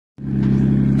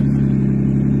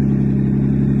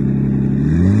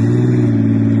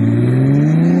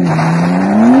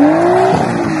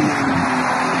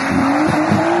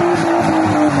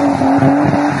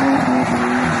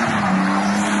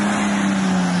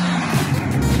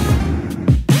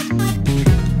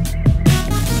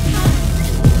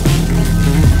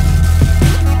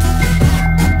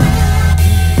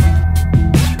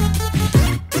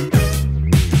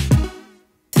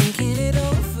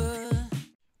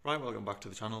Hi, welcome back to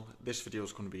the channel. This video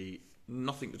is going to be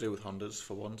nothing to do with Hondas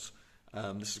for once.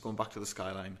 This is going back to the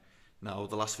Skyline. Now,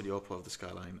 the last video I put of the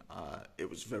Skyline, it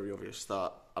was very obvious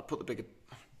that I put the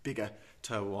bigger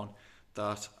turbo on,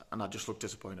 and I just looked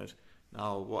disappointed.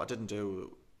 Now, what I didn't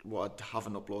do, what I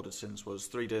haven't uploaded since, was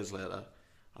 3 days later,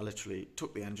 I literally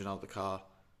took the engine out of the car,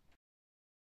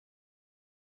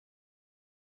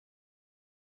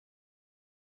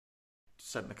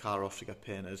 sent the car off to get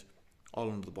painted, all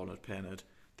under the bonnet painted,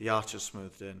 the arches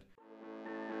smoothed in.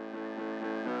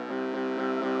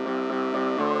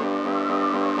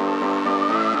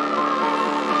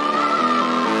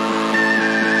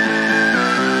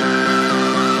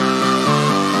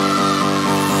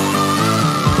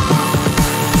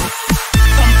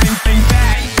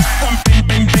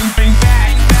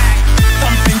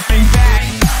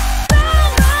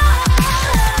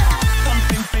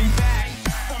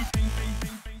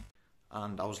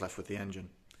 And I was left with the engine.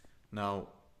 Now,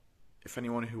 if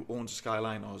anyone who owns a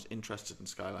Skyline or is interested in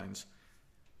Skylines,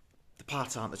 the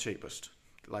parts aren't the cheapest.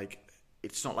 Like,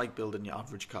 it's not like building your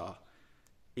average car.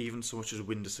 Even so much as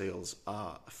window seals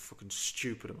are a fucking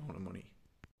stupid amount of money.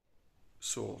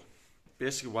 So,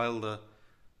 basically, while the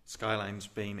Skyline's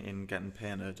been in getting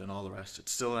painted and all the rest,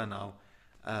 it's still there now.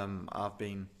 I've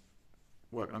been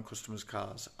working on customers'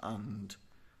 cars and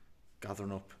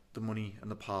gathering up the money and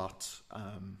the parts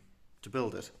to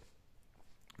build it.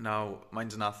 Now,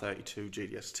 mine's an R32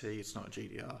 GDST, it's not a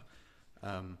GDR,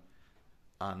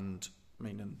 and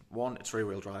meaning one, it's rear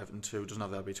wheel drive, and two, it doesn't have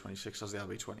the RB26, has the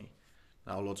RB20.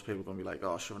 Now, loads of people are going to be like,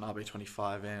 oh, shove an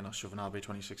RB25 in, or shove an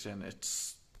RB26 in.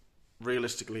 It's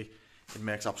realistically, it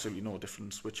makes absolutely no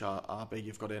difference which RB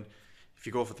you've got in. If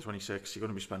you go for the 26, you're going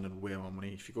to be spending way more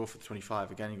money. If you go for the 25,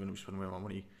 again, you're going to be spending way more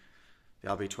money. The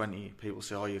RB20, people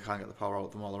say, oh, you can't get the power out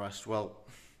of them, all the rest. Well,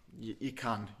 you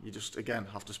can. You just, again,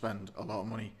 have to spend a lot of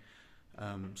money.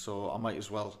 So I might as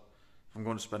well, if I'm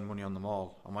going to spend money on them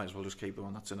all, I might as well just keep the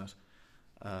one that's in it.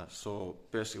 So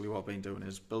basically what I've been doing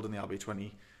is building the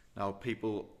RB20. Now,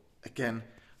 people, again,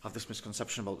 have this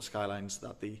misconception about the Skylines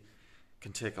that they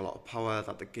can take a lot of power,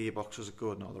 that the gearboxes are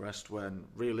good and all the rest, when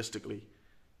realistically,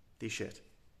 they're shit.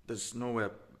 There's no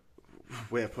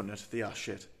way of putting it. They are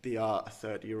shit. They are a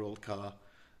 30-year-old car.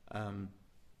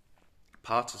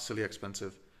 Parts are silly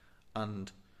expensive,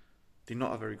 and they're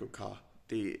not a very good car.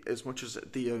 As much as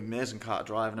they're an amazing car to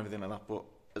drive and everything like that, but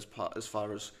as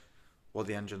far as what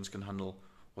the engines can handle,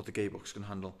 what the gearbox can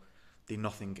handle, they're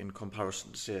nothing in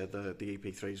comparison to, say, the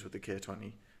EP3s with the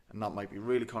K20. And that might be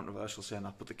really controversial saying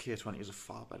that, but the K20 is a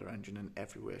far better engine in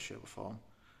every way, shape or form.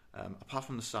 Apart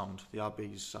from the sound, the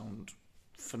RBs sound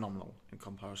phenomenal in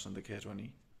comparison to the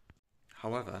K20.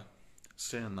 However,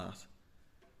 saying that,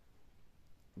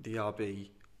 the RB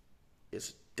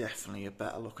is definitely a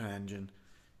better looking engine.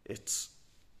 It's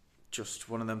just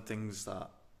one of them things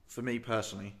that, for me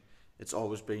personally, it's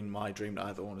always been my dream to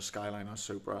either own a Skyline or a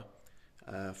Supra.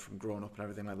 From growing up and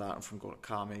everything like that, and from going to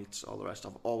car meets, all the rest,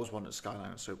 I've always wanted a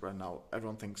Skyline or Supra. And now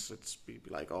everyone thinks it's be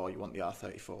like, oh, you want the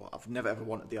R34. I've never ever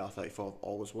wanted the R34. I've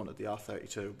always wanted the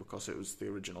R32 because it was the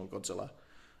original Godzilla,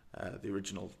 the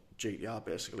original GTR,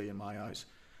 basically, in my eyes.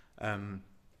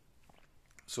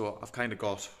 So I've kind of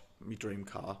got my dream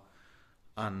car,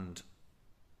 and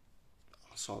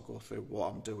so I'll go through what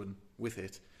I'm doing with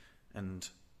it and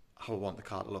how I want the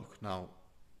car to look. Now,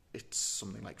 it's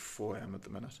something like 4 AM at the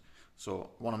minute, so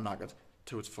one, I'm knackered,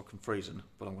 two, it's fucking freezing,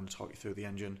 but I'm going to talk you through the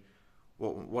engine,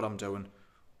 what I'm doing,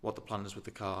 what the plan is with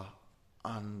the car,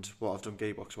 and what I've done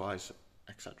gearbox wise,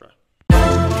 etc.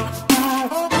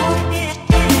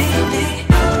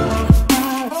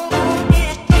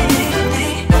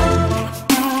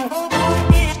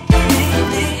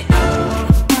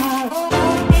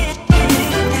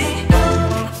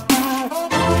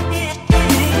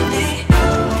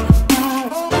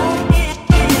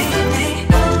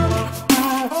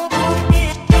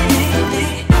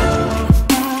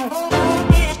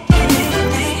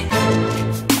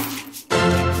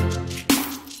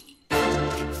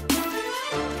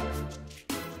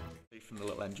 From the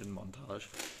little engine montage,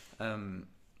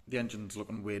 the engine's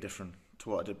looking way different to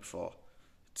what I did before.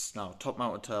 It's now top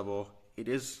mounted turbo. It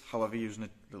is, however, using a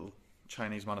little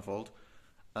Chinese manifold.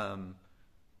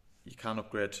 You can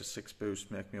upgrade to 6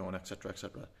 boost, make my own, etc,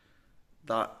 etc.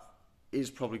 That is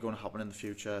probably going to happen in the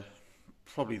future,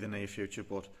 probably the near future,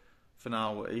 but for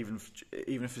now, even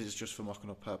if it is just for mocking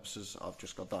up purposes, I've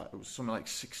just got that. It was something like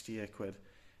 68 quid.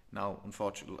 Now,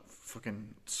 unfortunately,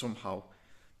 fucking somehow,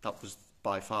 that was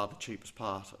by far the cheapest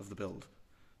part of the build.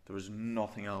 There is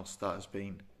nothing else that has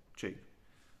been cheap.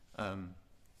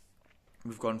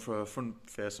 We've gone for a front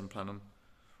facing plenum,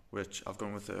 which I've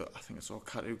gone with I think it's all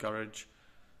R32 garage.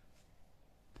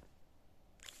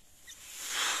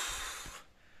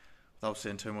 without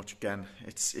saying too much again,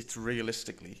 it's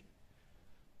realistically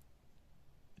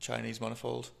a Chinese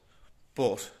manifold,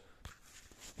 but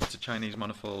it's a Chinese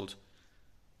manifold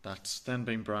that's then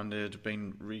been branded,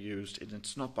 been reused, and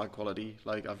it's not bad quality.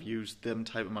 Like, I've used them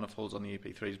type of manifolds on the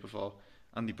EP3s before,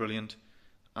 and they're brilliant,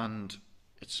 and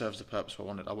it serves the purpose I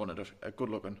wanted. I wanted a good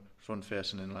looking front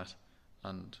facing inlet,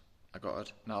 and I got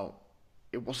it. Now,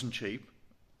 it wasn't cheap.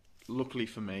 Luckily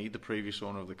for me, the previous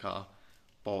owner of the car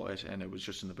bought it, and it was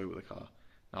just in the boot of the car.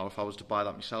 Now, if I was to buy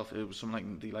that myself, it was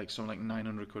something like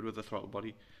 900 quid with the throttle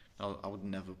body. Now, I would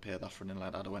never pay that for an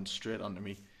inlet. I'd have went straight onto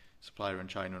me supplier in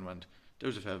China and went, "Do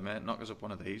us a favour, mate, knock us up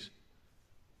one of these."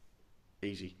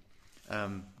 Easy.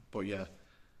 But yeah,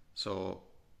 so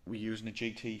we're using a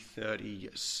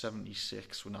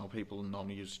GT3076. Well, now people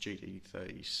normally use the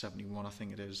GT3071, I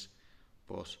think it is.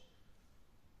 But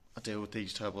I deal with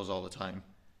these turbos all the time.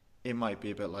 It might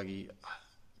be a bit laggy.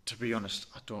 To be honest,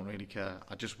 I don't really care.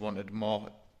 I just wanted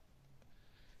more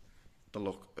the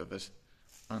look of it.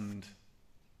 And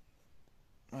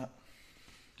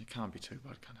it can't be too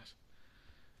bad, can it?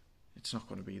 It's not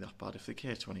going to be that bad. If the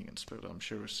K20 can spoil it, I'm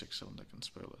sure a 6-cylinder can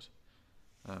spoil it.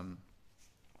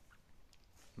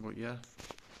 But yeah.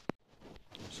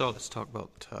 So let's talk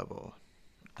about the turbo.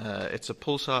 It's a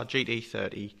Pulsar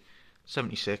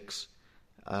GT3076.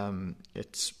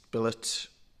 It's billet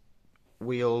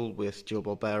wheel with dual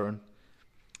ball bearing.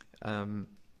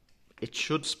 It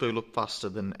should spool up faster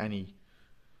than any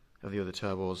of the other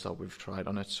turbos that we've tried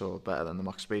on it, so better than the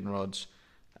max speed rods.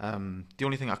 The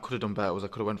only thing I could have done better was I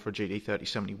could have went for a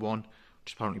GT3071, which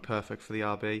is apparently perfect for the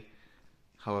RB.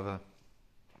 However,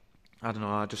 I don't know,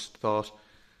 I just thought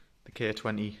the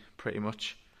K20 pretty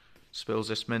much spills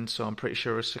this mint, so I'm pretty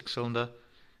sure a 6-cylinder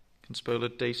can spool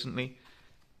it decently.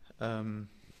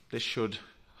 This should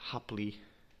happily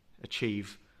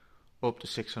achieve up to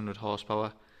 600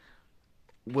 horsepower.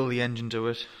 Will the engine do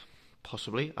it?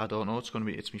 Possibly. I don't know.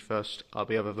 It's my first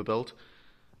RB I've ever built.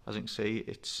 As you can see,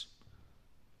 it's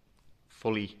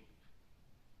fully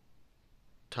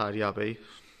tidy RB.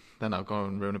 Then I'll go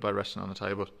and ruin it by resting on the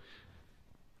tyre, but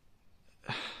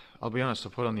I'll be honest, I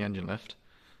put on the engine lift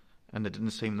and it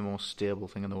didn't seem the most stable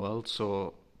thing in the world,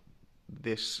 so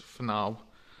this for now,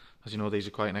 as you know, these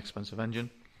are quite an expensive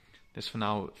engine, this for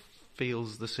now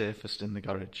feels the safest in the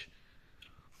garage.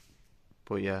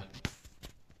 But yeah,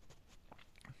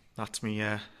 that's me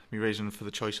reason for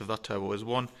the choice of that turbo is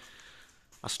 1,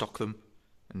 I stock them,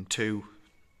 and 2,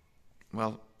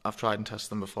 well, I've tried and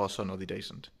tested them before, so I know they're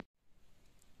decent.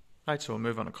 Right, so we'll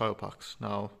move on to coil packs.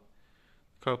 Now,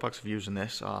 the coil packs I've used in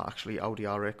this are actually Audi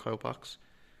R8 coil packs.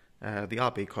 The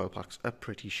RB coil packs are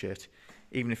pretty shit.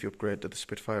 Even if you upgrade to the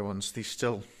Spitfire ones, they're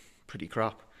still pretty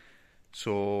crap.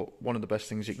 So one of the best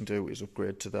things you can do is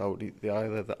upgrade to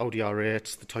either the Audi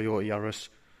R8s, the Toyota Yaris,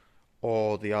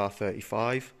 or the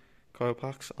R35 coil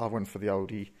packs. I went for the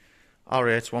Audi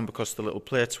R8s one because the little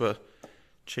plates were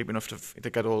cheap enough to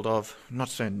get hold of. I'm not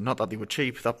saying not that they were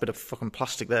cheap. That bit of fucking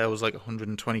plastic there was like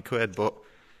 120 quid, but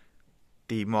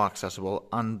they're more accessible,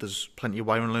 and there's plenty of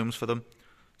wiring looms for them.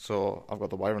 So I've got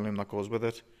the wiring loom that goes with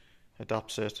it,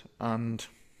 adapts it, and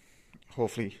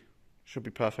hopefully should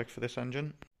be perfect for this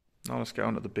engine. Now let's get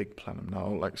on to the big plenum. Now,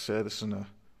 like I say, this is an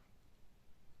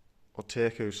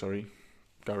Oteku,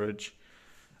 garage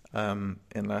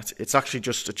inlet. It's actually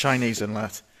just a Chinese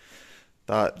inlet.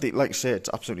 Like I say, it's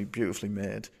absolutely beautifully made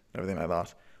and everything like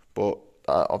that. But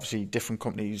obviously, different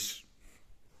companies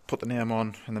put the name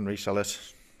on and then resell it,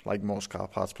 like most car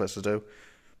parts places do.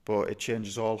 But it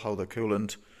changes all how the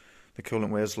coolant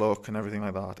ways look and everything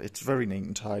like that. It's very neat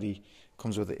and tidy.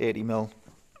 Comes with the 80mm,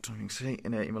 so you can see,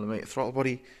 an 80mm throttle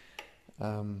body,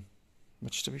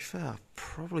 which, to be fair, I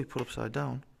probably put upside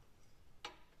down.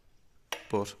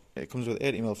 But it comes with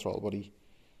 80mm throttle body,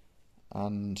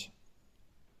 and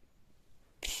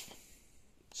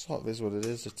sort of is what it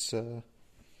is.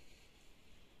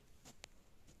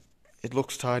 It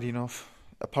looks tidy enough.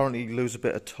 Apparently you lose a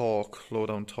bit of torque, low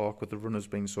down torque, with the runners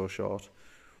being so short,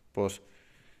 but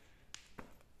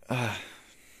I'm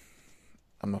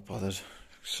not bothered.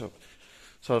 So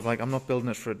sort of like, I'm not building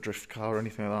it for a drift car or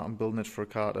anything like that. I'm building it for a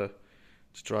car to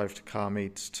drive to car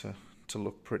meets, to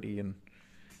look pretty and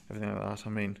everything like that. I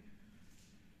mean,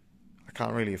 I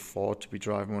can't really afford to be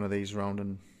driving one of these around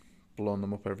and blowing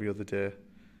them up every other day.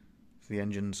 The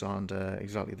engines aren't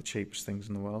exactly the cheapest things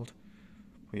in the world.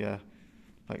 But yeah,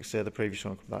 like I say, the previous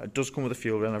one, it does come with a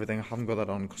fuel rail and everything. I haven't got that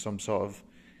on because I'm sort of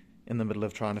in the middle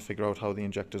of trying to figure out how the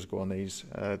injectors go on these.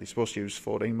 They're supposed to use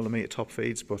 14mm top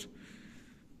feeds, but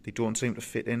they don't seem to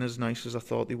fit in as nice as I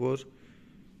thought they would.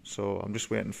 So I'm just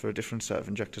waiting for a different set of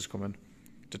injectors coming.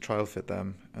 to trial fit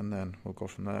them, and then we'll go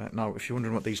from there. Now, if you're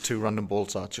wondering what these two random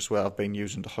bolts are, it's just where I've been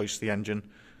using to hoist the engine.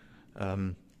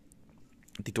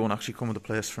 They don't actually come with a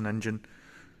place for an engine,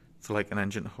 for like an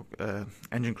engine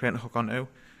crane to hook onto.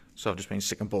 So I've just been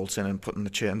sticking bolts in and putting the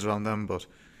chains around them. But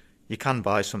you can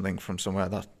buy something from somewhere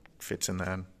that fits in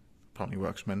there and apparently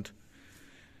works mint.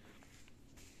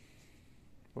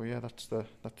 Well, yeah, that's the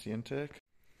intake.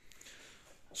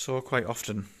 So quite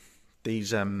often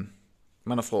these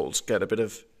manifolds get a bit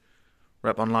of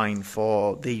rep online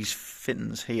for these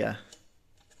fittings here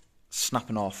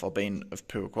snapping off or being of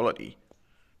poor quality.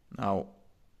 Now,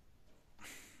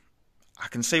 I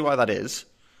can see why that is,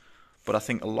 but I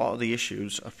think a lot of the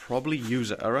issues are probably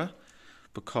user error,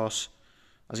 because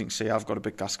as you can see, I've got a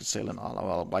big gasket sealant.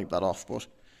 I'll wipe that off, but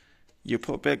you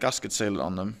put a big gasket sealant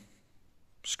on them,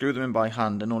 screw them in by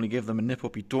hand, and only give them a nip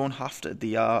up. You don't have to.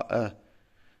 They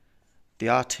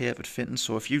are tapered fitting,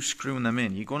 so if you're screwing them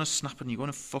in, you're going to snap and you're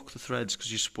going to fuck the threads,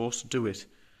 because you're supposed to do it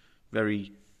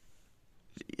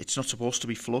it's not supposed to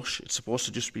be flush. It's supposed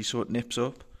to just be so it nips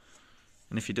up,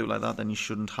 and if you do it like that, then you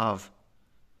shouldn't have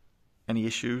any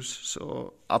issues.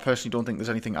 So I personally don't think there's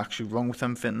anything actually wrong with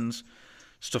them fittings.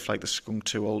 Stuff like the Skunk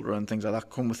 2 Ultra and things like that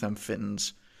come with them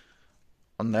fittings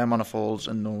on their manifolds,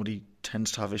 and nobody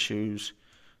tends to have issues.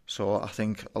 So I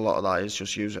think a lot of that is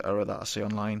just user error that I see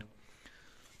online.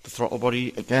 The throttle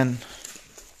body, again,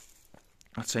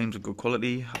 that seems of good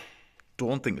quality. I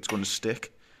don't think it's going to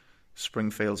stick.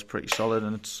 Spring feels pretty solid,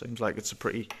 and it seems like it's a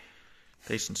pretty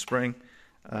decent spring.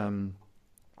 I'm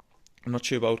not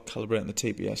sure about calibrating the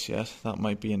TPS yet. That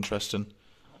might be interesting,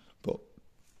 but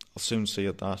I'll soon see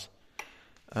at that.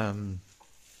 But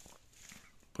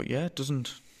yeah, it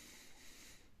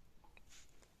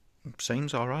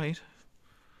seems alright.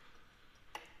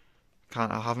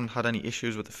 I haven't had any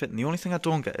issues with the fitting. The only thing I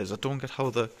don't get is I don't get how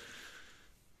this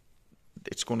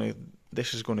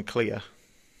is going to clear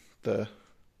the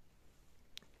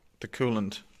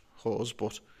coolant hose,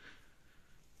 but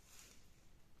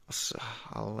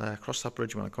I'll cross that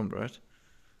bridge when I come to it.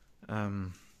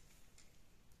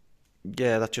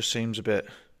 Yeah, that just seems a bit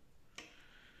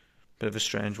of a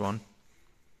strange one,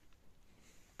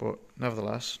 but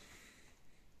nevertheless,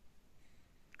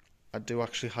 I do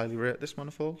actually highly rate this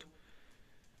manifold.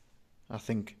 I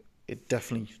think it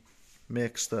definitely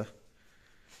makes the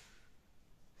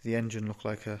engine look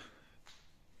like a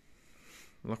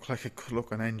good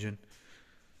looking engine.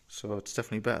 So it's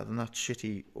definitely better than that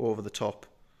shitty over the top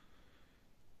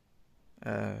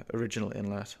original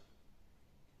inlet.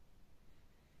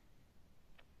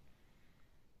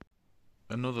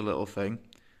 Another little thing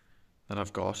that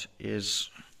I've got is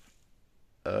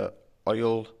a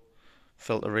oil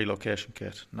filter relocation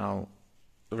kit. Now,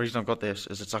 the reason I've got this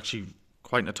is it's actually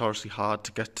quite notoriously hard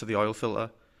to get to the oil filter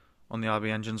on the RB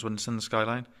engines when it's in the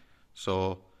Skyline.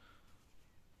 So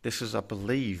this is, I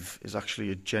believe, is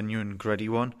actually a genuine Gredy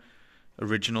one,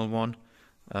 original one,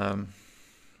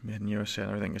 made in USA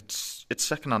and everything. It's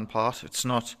second-hand part. It's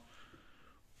not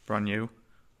brand new,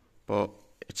 but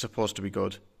it's supposed to be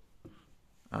good.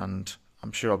 And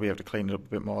I'm sure I'll be able to clean it up a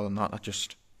bit more than that.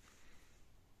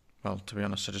 Well, to be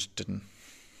honest, I just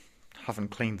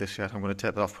haven't cleaned this yet. I'm going to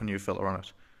take that off, put a new filter on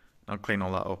it. I'll clean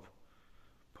all that up,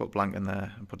 put a blank in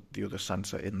there, and put the other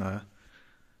sensor in there.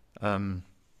 And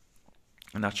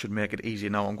that should make it easier.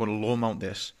 Now I'm going to low mount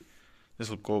this. This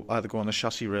will either go on the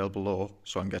chassis rail below,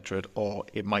 so I can get to it, or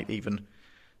it might even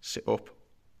sit up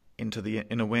into the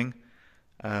inner wing.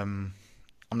 I'm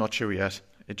not sure yet.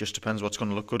 It just depends what's going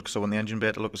to look good, because I want the engine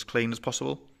bay to look as clean as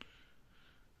possible.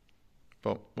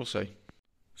 But we'll see.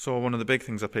 So one of the big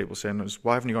things that people are saying is,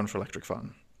 why haven't you gone for electric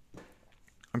fan?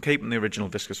 I'm keeping the original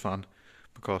viscous fan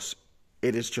because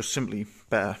it is just simply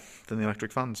better than the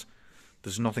electric fans.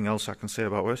 There's nothing else I can say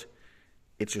about it.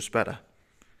 It's just better.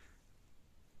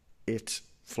 It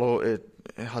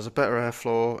has a better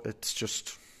airflow. It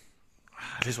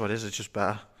is what it is. It's just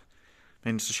better. I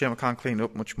mean, it's a shame I can't clean it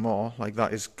up much more. Like,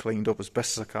 that is cleaned up as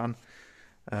best as I can.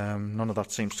 None of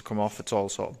that seems to come off. It's all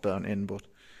sort of burnt in, but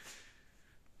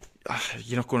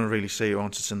you're not going to really see it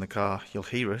once it's in the car. You'll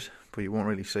hear it, but you won't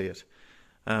really see it.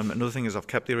 Another thing is I've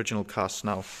kept the original cast.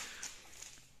 Now,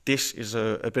 this is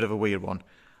a bit of a weird one.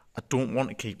 I don't want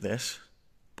to keep this,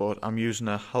 but I'm using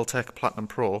a Haltech Platinum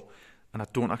Pro, and I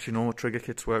don't actually know what trigger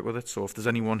kits work with it. So if there's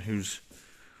anyone who's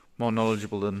more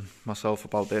knowledgeable than myself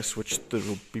about this, which there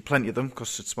will be plenty of them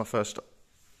because it's my first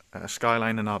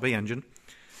Skyline and RB engine,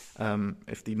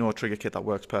 if they know a trigger kit that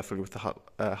works perfectly with the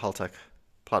Haltech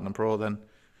Platinum Pro, then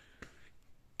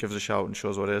give us a shout and show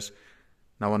us what it is.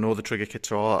 Now, I know the trigger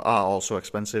kits are also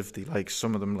expensive.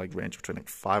 Some of them range between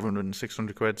 500 and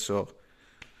 600 quid. So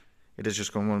it is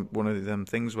just going one of them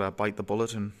things where I bite the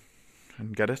bullet and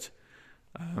get it.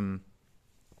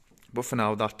 But for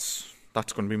now, that's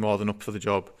going to be more than up for the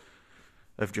job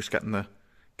of just getting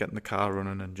the car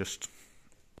running and just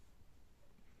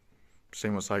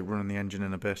seeing what's like running the engine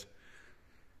in a bit.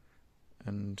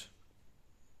 And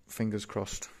fingers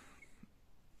crossed,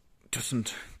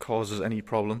 doesn't cause us any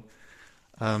problem.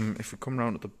 If we come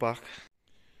round at the back,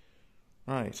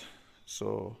 right,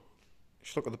 so if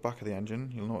you look at the back of the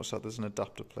engine, you'll notice that there's an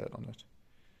adapter plate on it.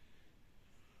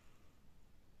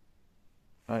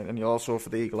 Right, and you'll also, for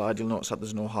the eagle-eyed, you'll notice that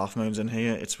there's no half moons in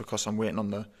here. It's because I'm waiting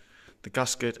on the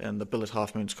gasket and the billet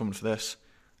half moon's coming for this.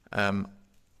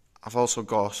 I've also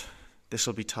got, this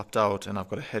will be tapped out, and I've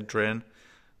got a head drain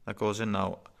that goes in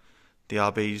now. The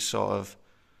RBs sort of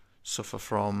suffer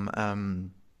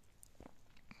from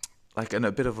like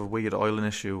a bit of a weird oiling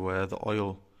issue where the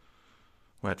oil,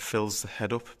 where it fills the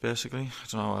head up, basically. I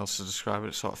don't know how else to describe it.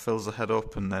 It sort of fills the head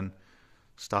up and then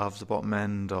starves the bottom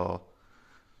end or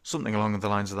something along the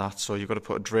lines of that. So you've got to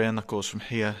put a drain that goes from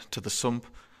here to the sump.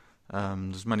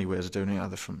 There's many ways of doing it,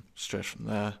 either straight from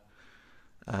there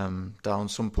down.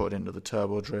 Some put it into the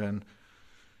turbo drain.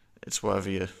 It's however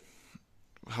you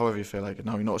feel like it.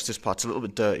 Now you notice this part's a little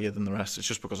bit dirtier than the rest. It's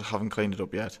just because I haven't cleaned it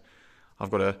up yet. I've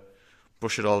got to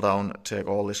brush it all down, take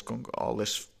all this gunk, all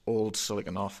this old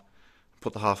silicon off,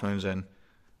 put the half moons in.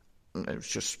 It was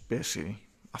just basically,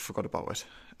 I forgot about it.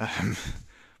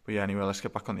 But yeah, anyway, let's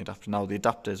get back on the adapter. Now the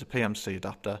adapter is a PMC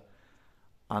adapter,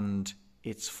 and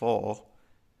it's for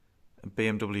a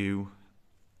BMW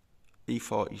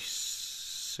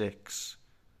E46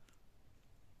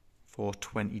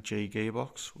 420G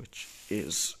gearbox, which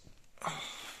is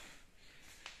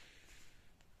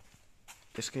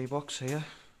this gearbox here.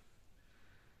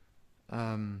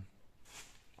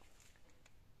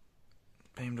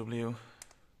 BMW.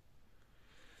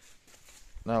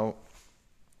 Now,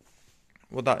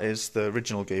 what that is, the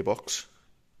original gearbox,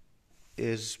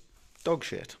 is dog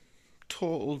shit.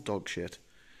 Total dog shit.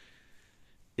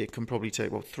 It can probably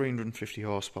take about 350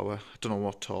 horsepower, I don't know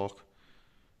what torque,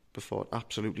 before it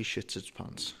absolutely shits its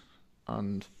pants.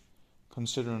 And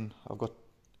considering I've got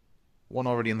one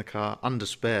already in the car and a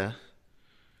spare,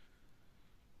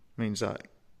 means that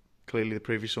clearly the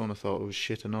previous owner thought it was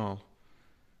shit and all.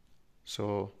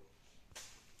 So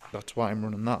that's why I'm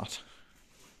running that.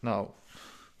 Now,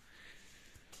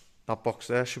 that box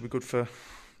there should be good for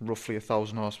roughly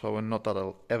 1,000 horsepower. Not that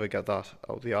I'll ever get that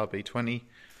out of the RB20,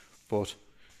 but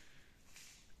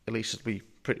at least it'll be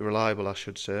pretty reliable, I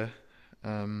should say.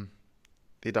 The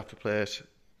adapter plate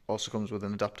also comes with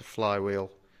an adapter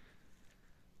flywheel,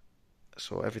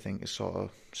 so everything is sort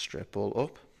of straight bolt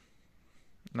up.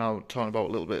 Now, talking about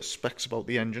a little bit of specs about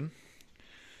the engine.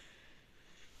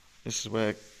 This is where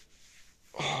it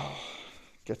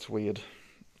gets weird.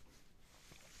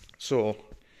 So,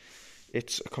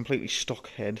 it's a completely stock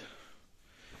head.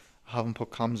 I haven't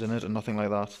put cams in it and nothing like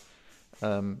that.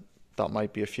 That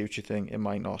might be a future thing, it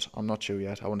might not. I'm not sure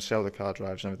yet. I want to see how the car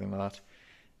drives and everything like that.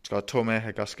 It's got a Tomei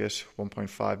head gasket,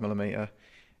 1.5mm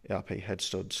ARP head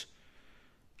studs,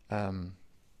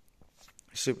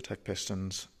 Supertech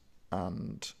pistons,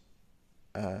 and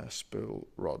spool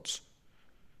rods.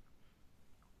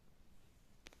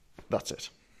 That's it.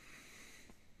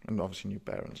 And obviously new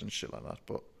bearings and shit like that.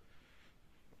 But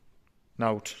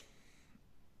now,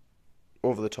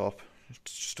 over the top,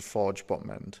 it's just a forged bottom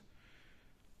end.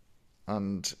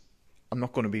 And I'm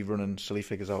not going to be running silly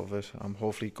figures out of it. I'm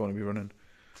hopefully going to be running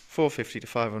 450 to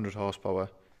 500 horsepower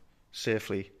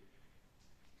safely,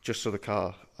 just so the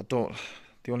car, the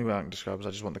only way I can describe it is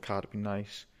I just want the car to be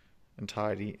nice and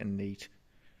tidy and neat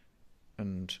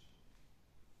and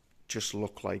just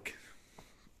look like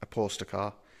a poster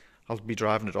car. I'll be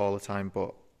driving it all the time,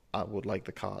 but I would like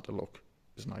the car to look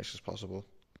as nice as possible.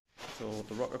 So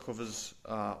the rocker covers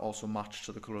are also matched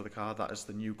to the colour of the car. That is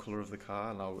the new colour of the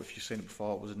car. Now, if you've seen it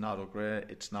before, it was a Nardo Grey.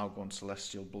 It's now gone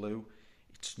Celestial Blue.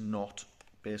 It's not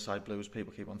Bayside Blue as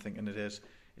people keep on thinking it is.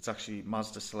 It's actually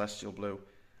Mazda Celestial Blue.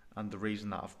 And the reason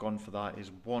that I've gone for that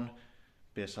is, one,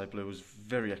 Bayside Blue is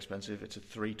very expensive. It's a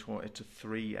three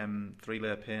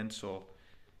layer paint, so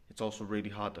it's also really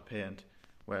hard to paint.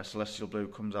 Where Celestial Blue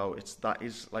comes out, that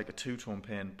is like a two-tone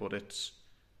paint, but it's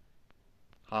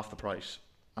half the price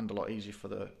and a lot easier for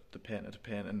the painter to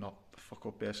paint and not fuck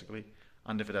up, basically.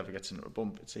 And if it ever gets into a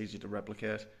bump, it's easy to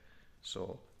replicate.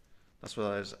 So that's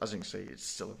what that is. As you can see, it's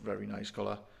still a very nice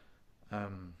colour.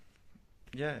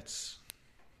 Yeah, it's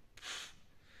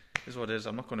what it is.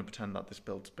 I'm not going to pretend that this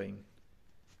build's been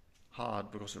hard,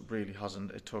 because it really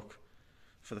hasn't. It took,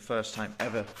 for the first time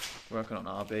ever working on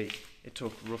an RB, it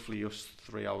took roughly just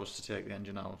 3 hours to take the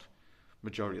engine out.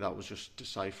 majority of that was just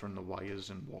deciphering the wires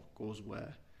and what goes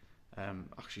where.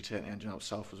 Actually taking the engine out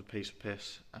itself was a piece of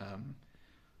piss.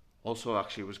 Also,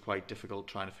 actually, it was quite difficult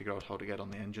trying to figure out how to get on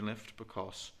the engine lift,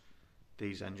 because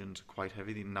these engines are quite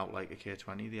heavy. They're not like a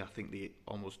K20. I think they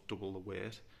almost double the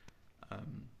weight.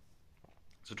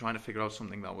 So trying to figure out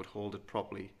something that would hold it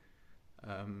properly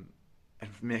and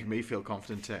make me feel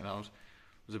confident taking it out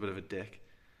was a bit of a dick.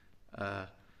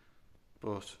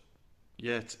 But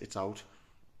yeah, it's out.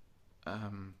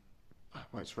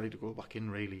 Well, it's ready to go back in,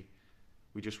 really.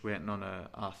 We're just waiting on a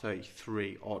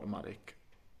R33 automatic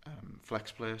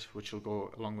flex plate, which will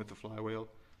go along with the flywheel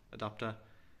adapter,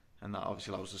 and that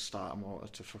obviously allows the starter motor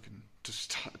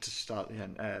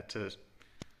to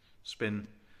spin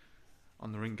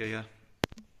on the ring gear.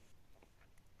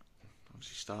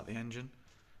 Obviously start the engine,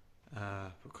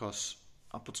 because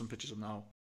I'll put some pictures up now.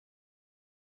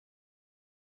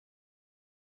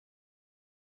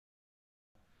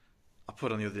 I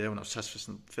put on the other day when I was test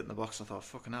fitting the box, I thought,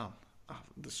 fucking hell,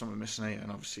 there's something missing here,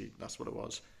 and obviously that's what it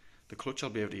was. The clutch I'll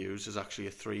be able to use is actually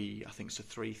I think it's a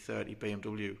 330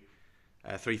 BMW,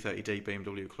 330D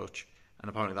BMW clutch, and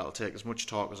apparently that'll take as much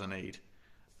torque as I need.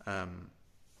 And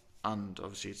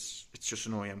obviously it's just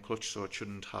an OEM clutch, so it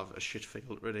shouldn't have a shit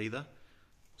feel to it either.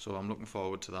 So I'm looking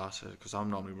forward to that, because I'm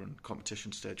normally running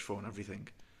competition stage 4 and everything.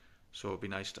 So it'd be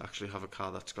nice to actually have a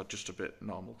car that's got just a bit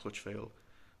normal clutch feel,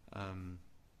 and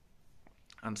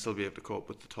still be able to cope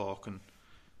with the torque and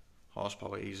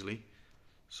horsepower easily.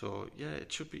 So yeah,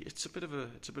 it should be. It's a bit of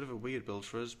a weird build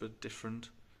for us, but different.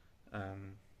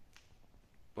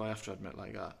 But I have to admit,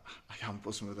 like I am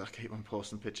buzzing with it. I keep on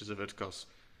posting pictures of it, because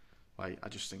I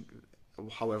just think,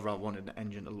 however I wanted an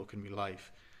engine to look in my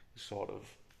life, is sort of,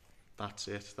 that's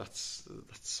it. That's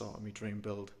sort of my dream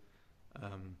build.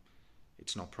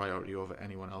 It's not priority over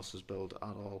anyone else's build at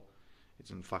all.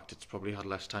 In fact, it's probably had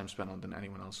less time spent on than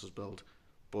anyone else's build.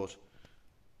 But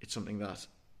it's something that,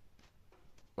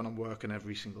 when I'm working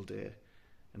every single day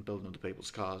and building other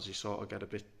people's cars, you sort of get a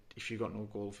bit, if you've got no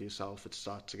goal for yourself, it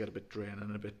starts to get a bit draining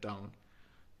and a bit down.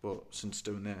 But since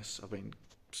doing this, I've been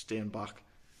staying back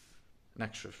an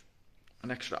extra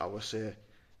hour, say,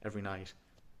 every night,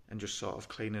 and just sort of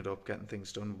cleaning it up, getting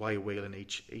things done, wire wheeling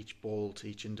each bolt,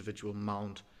 each individual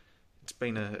mount. It's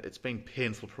been a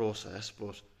painful process,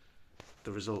 but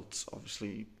the results,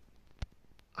 obviously,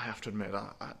 I have to admit,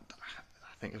 I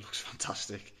think it looks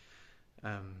fantastic.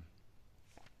 And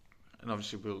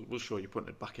obviously we'll show you putting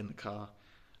it back in the car.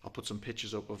 I'll put some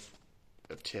pictures up of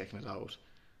taking it out,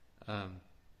 and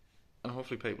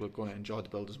hopefully people are going to enjoy the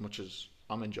build as much as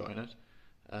I'm enjoying it.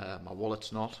 My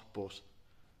wallet's not, but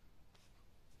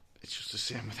it's just the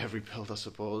same with every build, I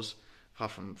suppose,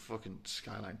 apart from fucking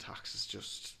Skyline tax is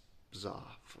just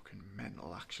bizarre, fucking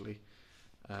mental actually.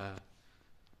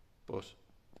 But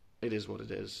it is what it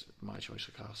is, my choice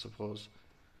of car, I suppose.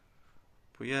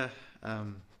 But yeah,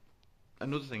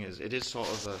 another thing is, it is sort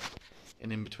of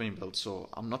an in-between build, so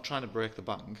I'm not trying to break the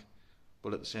bank,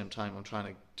 but at the same time I'm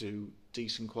trying to do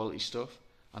decent quality stuff.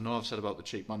 I know I've said about the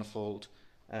cheap manifold,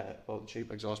 about the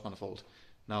cheap exhaust manifold.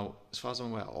 Now, as far as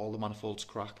I'm aware, all the manifolds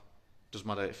crack. Doesn't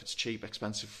matter if it's cheap,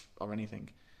 expensive or anything.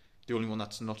 The only one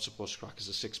that's not supposed to crack is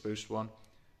a 6-boost one.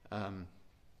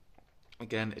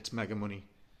 Again, it's mega money.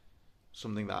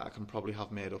 Something that I can probably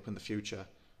have made up in the future,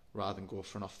 rather than go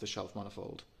for an off-the-shelf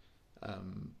manifold.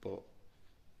 But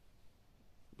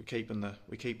we're keeping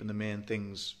the main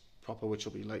things proper, which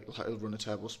will be like it'll run a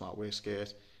turbo smart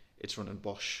wastegate. It's running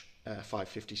Bosch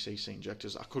 550cc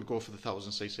injectors. I could go for the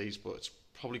 1000cc's, but it's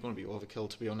probably going to be overkill,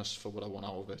 to be honest, for what I want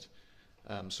out of it.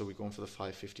 So we're going for the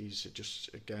 550s.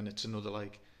 It's another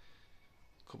like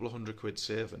couple of £100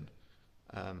 saving.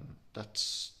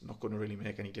 That's not going to really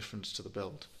make any difference to the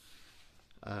build.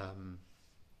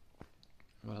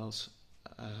 What else?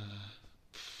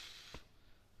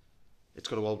 It's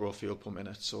got a Walbro fuel pump in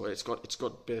it, so it's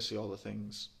got basically all the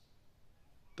things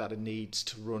that it needs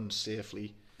to run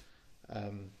safely.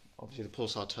 Obviously the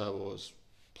Pulsar turbo is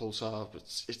Pulsar, but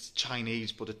it's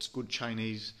Chinese, but it's good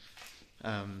Chinese.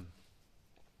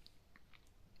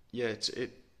 Yeah,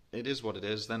 it is what it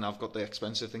is. Then I've got the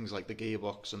expensive things like the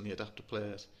gearbox and the adapter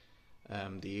plate,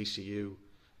 the ECU.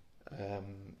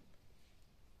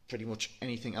 Pretty much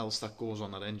anything else that goes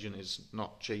on that engine is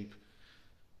not cheap,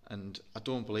 and I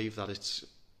don't believe that it's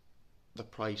the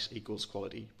price equals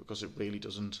quality, because it really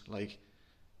doesn't. Like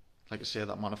I say,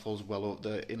 that manifold's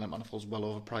the inlet manifold's well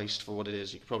overpriced for what it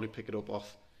is. You could probably pick it up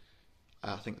off,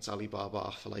 I think it's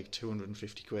Alibaba, for like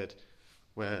 £250,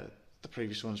 where the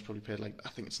previous one's probably paid like, I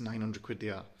think it's £900 they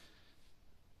are,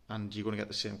 and you're going to get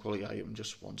the same quality item,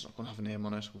 just one's not going to have a name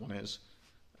on it, one is.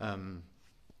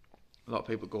 A lot of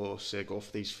people go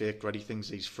for these fake ready things,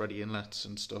 these Freddy inlets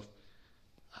and stuff.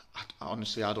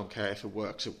 Honestly, I don't care. If it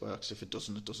works, it works. If it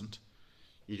doesn't, it doesn't.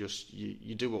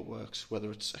 You do what works,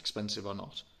 whether it's expensive or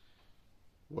not.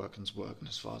 Working's working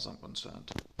as far as I'm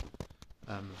concerned.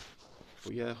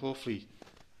 But yeah, hopefully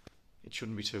it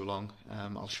shouldn't be too long.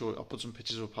 I'll put some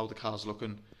pictures of how the car's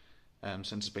looking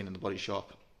since it's been in the body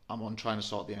shop. I'm on trying to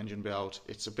sort the engine bay out.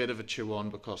 It's a bit of a chew on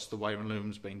because the wiring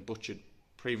loom's been butchered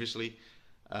previously.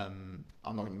 I'm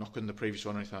not knocking the previous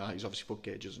one or anything like that. He's obviously put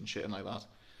gauges and shit in like that.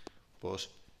 But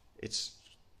it's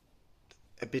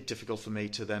a bit difficult for me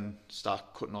to then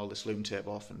start cutting all this loom tape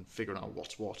off and figuring out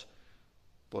what's what.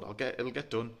 But it'll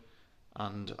get done,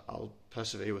 and I'll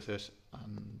persevere with it,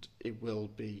 and it will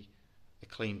be a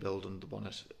clean build under the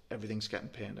bonnet. Everything's getting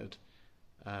painted,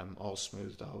 all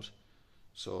smoothed out.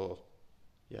 So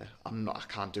yeah, I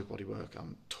can't do bodywork.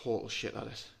 I'm total shit at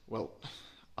it. Well,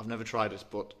 I've never tried it,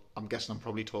 but I'm guessing I'm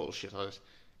probably total shit at it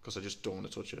because I just don't want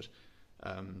to touch it.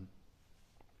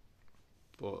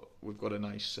 But we've got a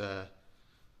nice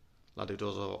lad who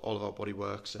does all of our body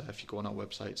works. If you go on our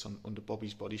websites under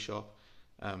Bobby's Body Shop,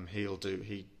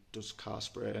 he does car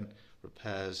spraying,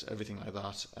 repairs, everything like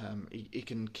that. He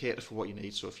can cater for what you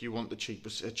need. So if you want a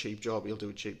cheap job, he'll do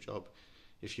a cheap job.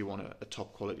 If you want a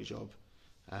top quality job,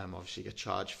 obviously you get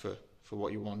charged for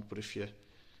what you want. But if you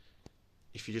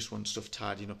just want stuff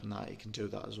tidying up and that, he can do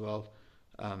that as well.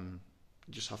 You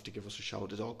just have to give us a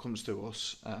shout. It all comes through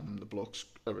us. The bloke's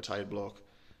a retired bloke,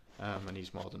 and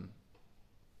he's more than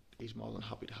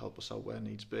happy to help us out where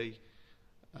needs be.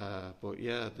 But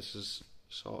yeah, this is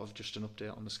sort of just an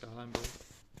update on the Skyline build,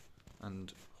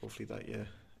 and hopefully that you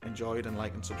enjoyed and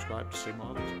like and subscribe to see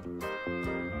more of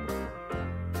it.